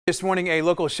This morning, a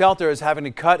local shelter is having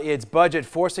to cut its budget,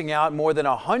 forcing out more than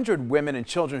 100 women and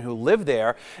children who live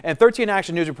there. And 13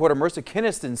 Action News reporter Marissa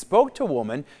Kinniston spoke to a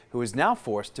woman who is now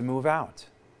forced to move out.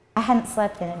 I hadn't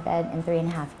slept in a bed in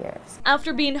 3.5 years.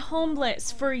 After being homeless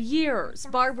for years,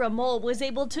 Barbara Mole was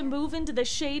able to move into the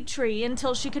shade tree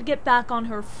until she could get back on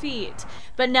her feet.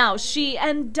 But now she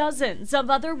and dozens of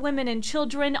other women and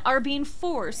children are being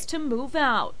forced to move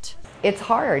out. It's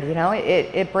hard, you know,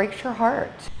 it breaks your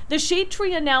heart. The Shade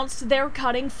Tree announced they're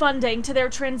cutting funding to their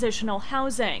transitional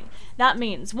housing. That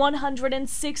means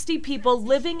 160 people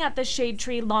living at the Shade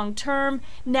Tree long term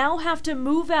now have to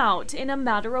move out in a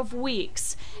matter of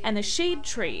weeks. And the Shade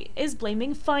Tree is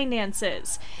blaming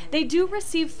finances. They do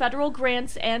receive federal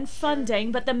grants and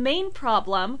funding, but the main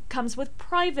problem comes with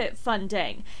private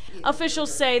funding.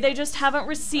 Officials say they just haven't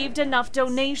received enough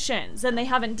donations and they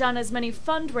haven't done as many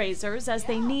fundraisers as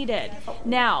they needed.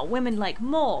 Now, women like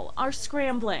Mole are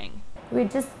scrambling. It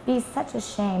would just be such a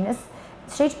shame. This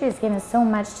Shade Tree has given so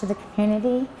much to the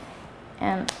community,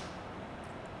 and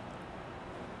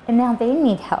now they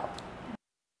need help.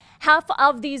 Half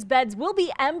of these beds will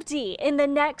be empty in the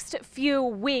next few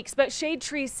weeks, but Shade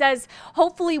Tree says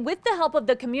hopefully with the help of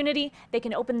the community, they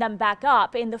can open them back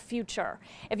up in the future.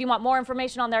 If you want more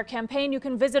information on their campaign, you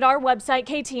can visit our website,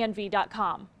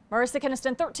 ktnv.com. Marissa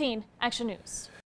Kinniston, 13 Action News.